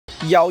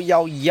Yo,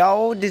 yo,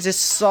 yo, this is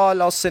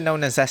Sol, also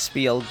known as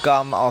SPL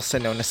Gum, also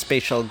known as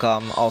Spatial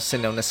Gum, also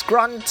known as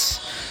Grunt,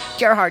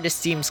 your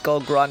hardest team Skull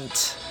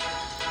Grunt,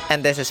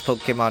 and this is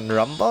Pokemon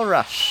Rumble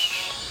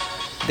Rush.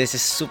 This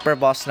is Super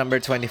Boss number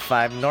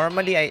 25.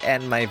 Normally I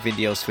end my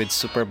videos with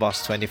Super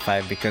Boss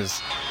 25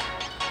 because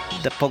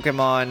the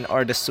Pokemon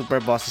or the Super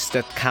Bosses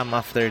that come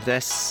after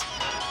this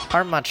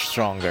are much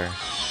stronger.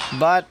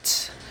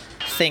 But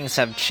things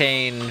have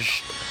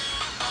changed,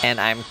 and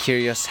I'm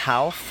curious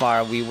how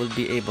far we will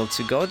be able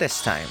to go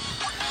this time.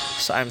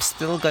 So I'm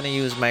still gonna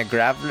use my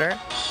Graveler.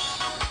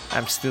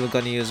 I'm still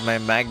gonna use my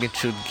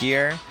Magnitude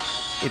Gear.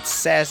 It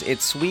says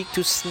it's weak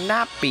to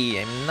Snappy.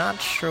 I'm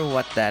not sure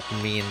what that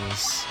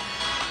means.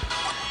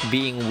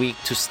 Being weak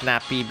to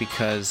Snappy,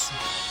 because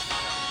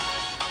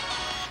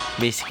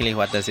basically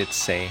what does it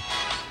say?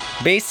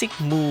 Basic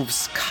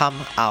moves come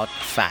out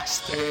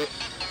faster.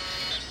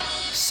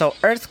 So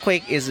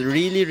Earthquake is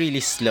really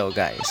slow,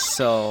 guys.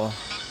 So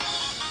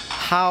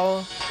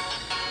how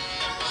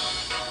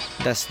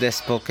does this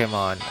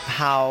Pokemon,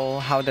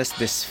 how does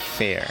this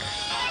fare?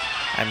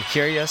 I'm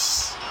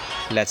curious.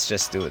 Let's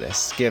just do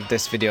this. Give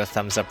this video a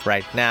thumbs up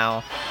right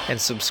now and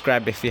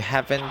subscribe if you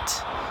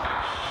haven't.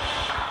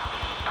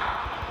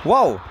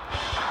 Whoa!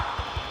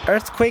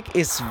 Earthquake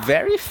is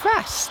very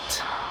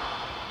fast.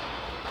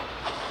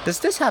 Does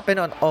this happen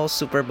on all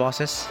super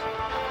bosses?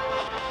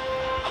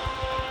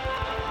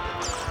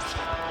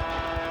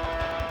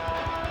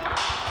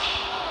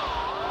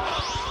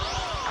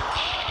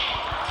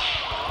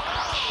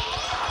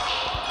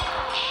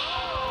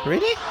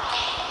 Really?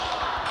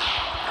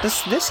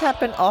 Does this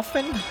happen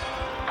often?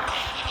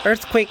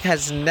 Earthquake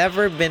has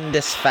never been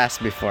this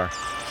fast before.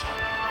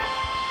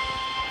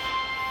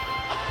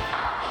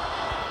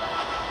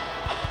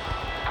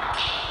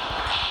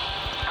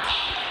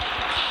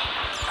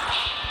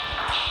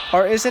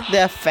 Or is it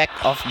the effect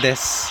of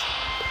this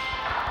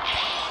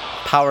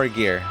power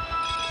gear?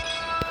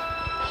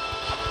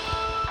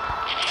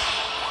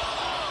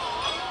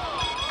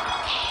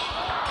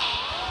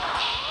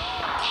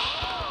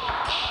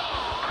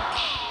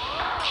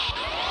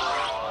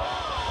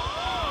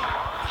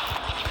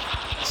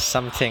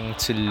 Something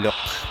to look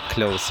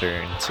closer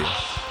into.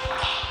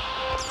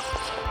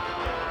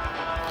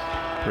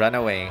 Run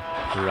away,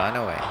 run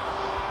away.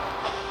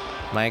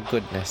 My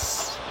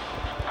goodness.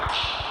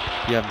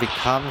 You have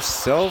become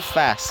so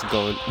fast,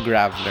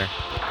 Graveler.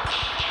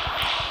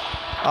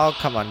 Oh,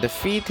 come on,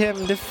 defeat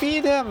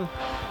him,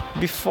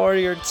 before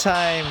your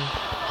time.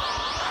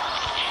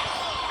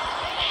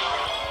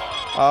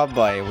 Oh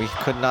boy, we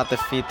could not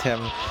defeat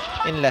him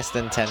in less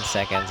than 10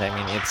 seconds. I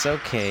mean, it's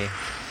okay.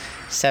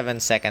 7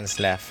 seconds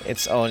left.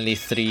 It's only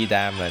 3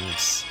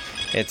 diamonds.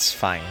 It's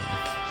fine.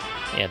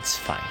 It's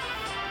fine.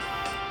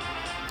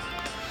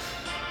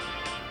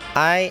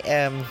 I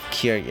am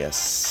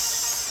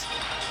curious.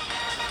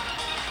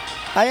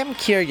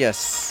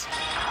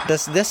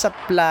 Does this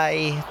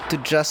apply to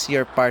just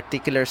your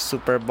particular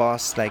super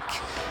boss? Like,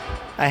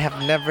 I have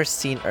never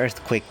seen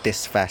Earthquake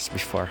this fast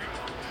before.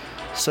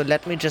 So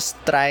let me just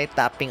try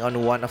tapping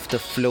on one of the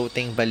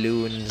floating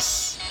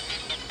balloons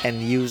and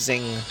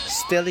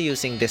still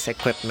using this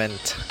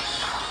equipment,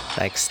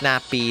 like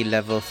Snappy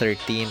level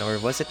 13, or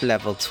was it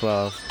level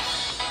 12?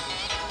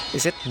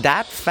 Is it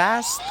that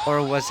fast,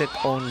 or was it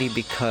only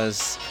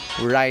because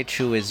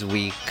Raichu is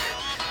weak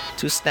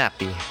to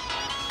Snappy?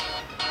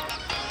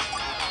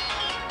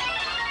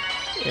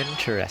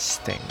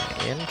 Interesting.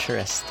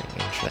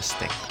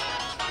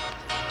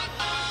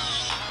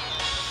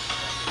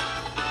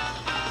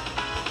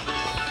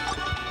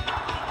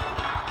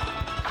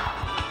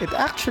 It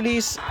actually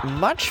is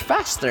much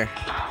faster.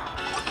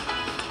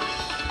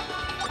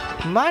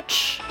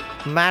 Much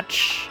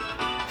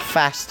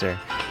faster.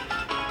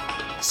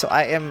 So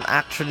I am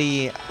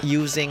actually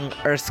using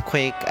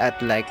Earthquake at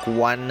like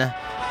 1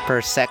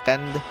 per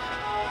second.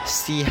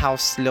 See how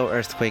slow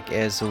Earthquake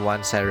is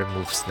once I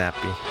remove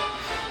Snappy.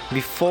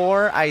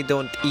 Before, I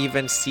don't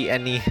even see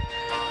any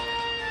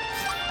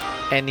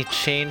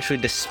change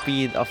with the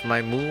speed of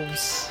my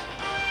moves.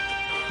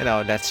 You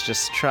know, let's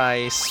just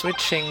try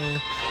switching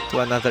to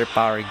another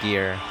power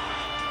gear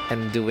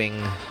and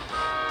doing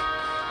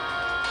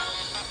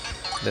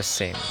the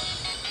same.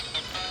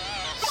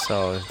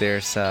 So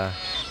there's a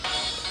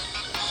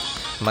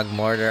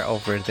Magmortar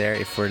over there.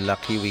 If we're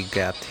lucky, we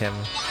get him.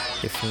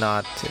 If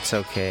not, it's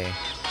okay.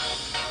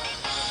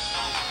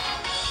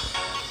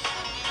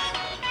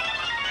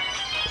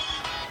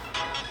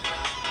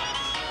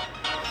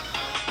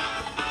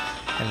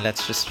 And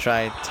let's just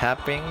try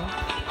tapping.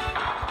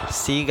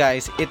 See,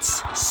 guys,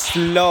 it's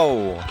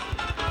slow.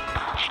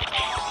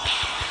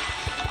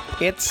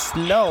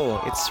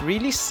 It's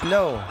really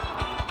slow.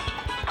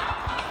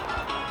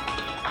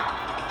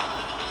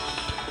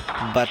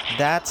 But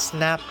that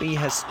Snappy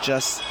has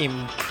just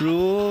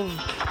improved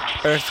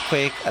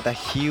Earthquake at a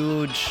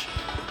huge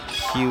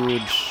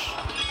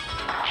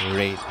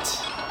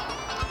rate.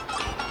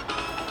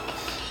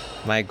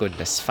 My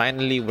goodness,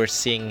 finally we're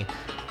seeing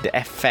the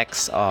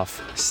effects of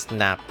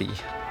Snappy.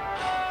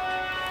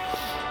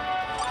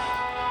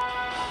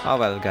 Oh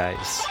well,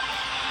 guys,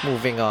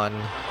 Moving on.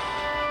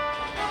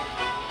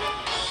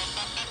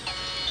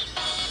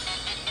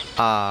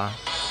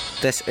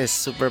 This is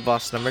Super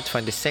Boss number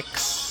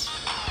 26.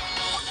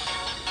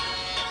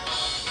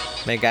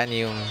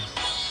 Meganium.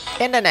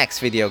 In the next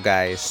video,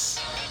 guys.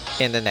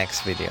 In the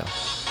next video.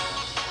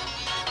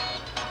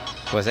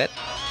 Was it?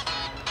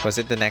 Was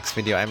it the next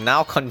video? I'm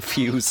now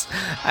confused.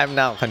 I'm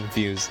now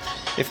confused.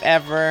 If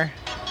ever,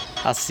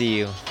 I'll see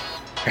you.